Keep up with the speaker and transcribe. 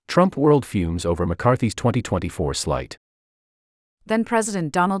Trump world fumes over McCarthy's 2024 slight. Then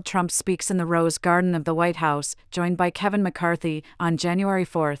President Donald Trump speaks in the Rose Garden of the White House, joined by Kevin McCarthy, on January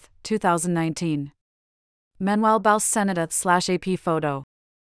 4, 2019. Manuel Valls Senata/AP photo.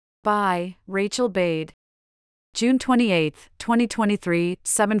 By Rachel Bade. June 28, 2023,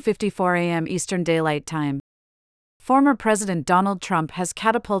 7:54 a.m. Eastern Daylight Time. Former President Donald Trump has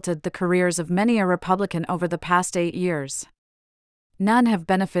catapulted the careers of many a Republican over the past 8 years. None have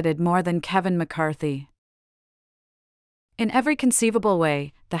benefited more than Kevin McCarthy. In every conceivable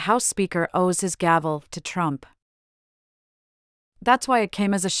way, the House Speaker owes his gavel to Trump. That's why it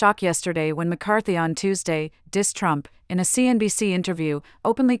came as a shock yesterday when McCarthy on Tuesday dissed Trump in a CNBC interview,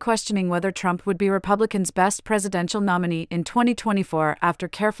 openly questioning whether Trump would be Republicans' best presidential nominee in 2024 after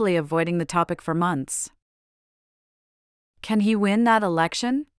carefully avoiding the topic for months. Can he win that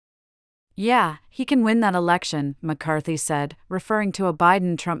election? Yeah, he can win that election, McCarthy said, referring to a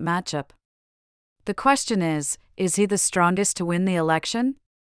Biden-Trump matchup. The question is he the strongest to win the election?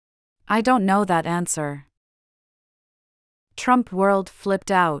 I don't know that answer. Trump world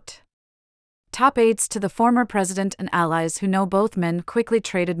flipped out. Top aides to the former president and allies who know both men quickly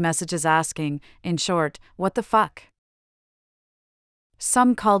traded messages asking, in short, what the fuck?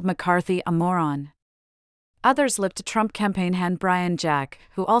 Some called McCarthy a moron. Others looked to Trump campaign hand Brian Jack,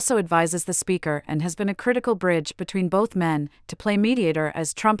 who also advises the speaker and has been a critical bridge between both men, to play mediator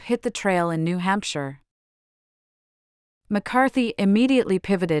as Trump hit the trail in New Hampshire. McCarthy immediately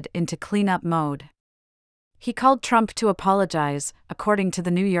pivoted into cleanup mode. He called Trump to apologize, according to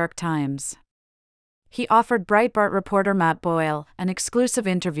the New York Times. He offered Breitbart reporter Matt Boyle an exclusive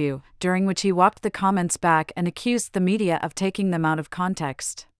interview, during which he walked the comments back and accused the media of taking them out of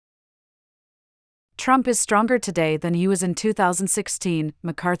context. Trump is stronger today than he was in 2016,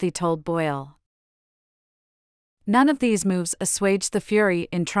 McCarthy told Boyle. None of these moves assuaged the fury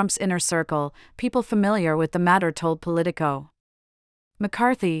in Trump's inner circle, people familiar with the matter told Politico.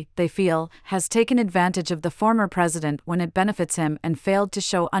 McCarthy, they feel, has taken advantage of the former president when it benefits him and failed to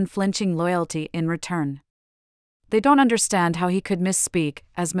show unflinching loyalty in return. They don't understand how he could misspeak,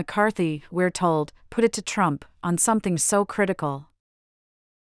 as McCarthy, we're told, put it to Trump, on something so critical.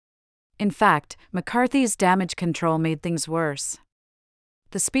 In fact, McCarthy's damage control made things worse.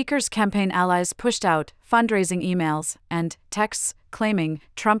 The speaker's campaign allies pushed out fundraising emails and texts claiming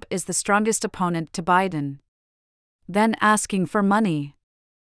Trump is the strongest opponent to Biden. Then asking for money.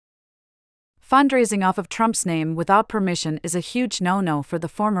 Fundraising off of Trump's name without permission is a huge no-no for the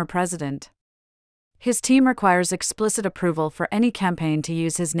former president. His team requires explicit approval for any campaign to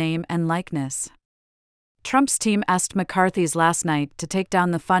use his name and likeness. Trump's team asked McCarthy's last night to take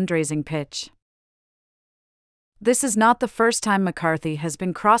down the fundraising pitch. This is not the first time McCarthy has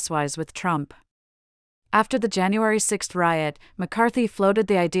been crosswise with Trump. After the January 6 riot, McCarthy floated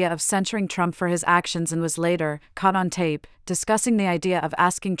the idea of censuring Trump for his actions and was later caught on tape discussing the idea of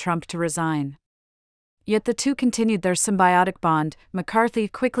asking Trump to resign. Yet the two continued their symbiotic bond. McCarthy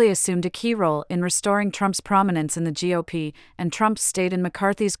quickly assumed a key role in restoring Trump's prominence in the GOP, and Trump stayed in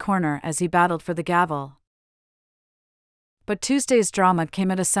McCarthy's corner as he battled for the gavel. But Tuesday's drama came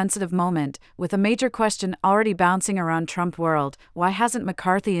at a sensitive moment, with a major question already bouncing around Trump world: why hasn't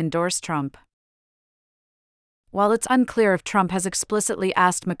McCarthy endorsed Trump? While it's unclear if Trump has explicitly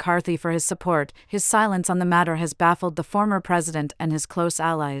asked McCarthy for his support, his silence on the matter has baffled the former president and his close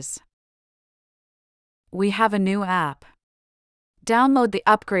allies. We have a new app. Download the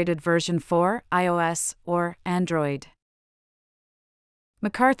upgraded version for iOS or Android.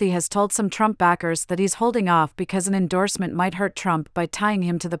 McCarthy has told some Trump backers that he's holding off because an endorsement might hurt Trump by tying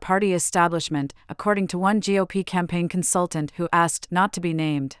him to the party establishment, according to one GOP campaign consultant who asked not to be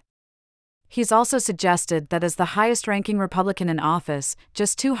named. He's also suggested that as the highest-ranking Republican in office,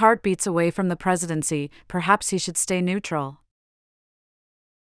 just 2 heartbeats away from the presidency, perhaps he should stay neutral.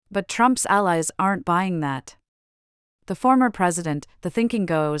 But Trump's allies aren't buying that. The former president, the thinking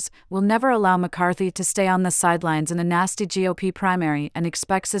goes, will never allow McCarthy to stay on the sidelines in a nasty GOP primary and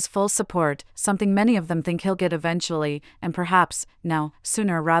expects his full support, something many of them think he'll get eventually, and perhaps, now,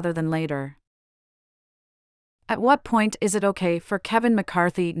 sooner rather than later. At what point is it okay for Kevin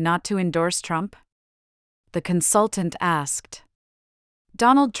McCarthy not to endorse Trump? The consultant asked.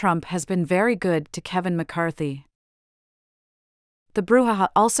 Donald Trump has been very good to Kevin McCarthy. The brouhaha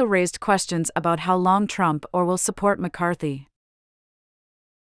also raised questions about how long Trump will support McCarthy.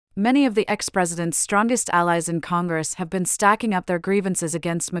 Many of the ex-president's strongest allies in Congress have been stacking up their grievances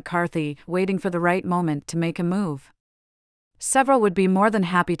against McCarthy, waiting for the right moment to make a move. Several would be more than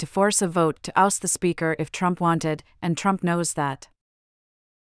happy to force a vote to oust the speaker if Trump wanted, and Trump knows that.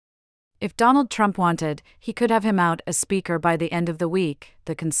 If Donald Trump wanted, he could have him out as Speaker by the end of the week,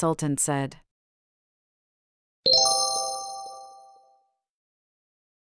 the consultant said.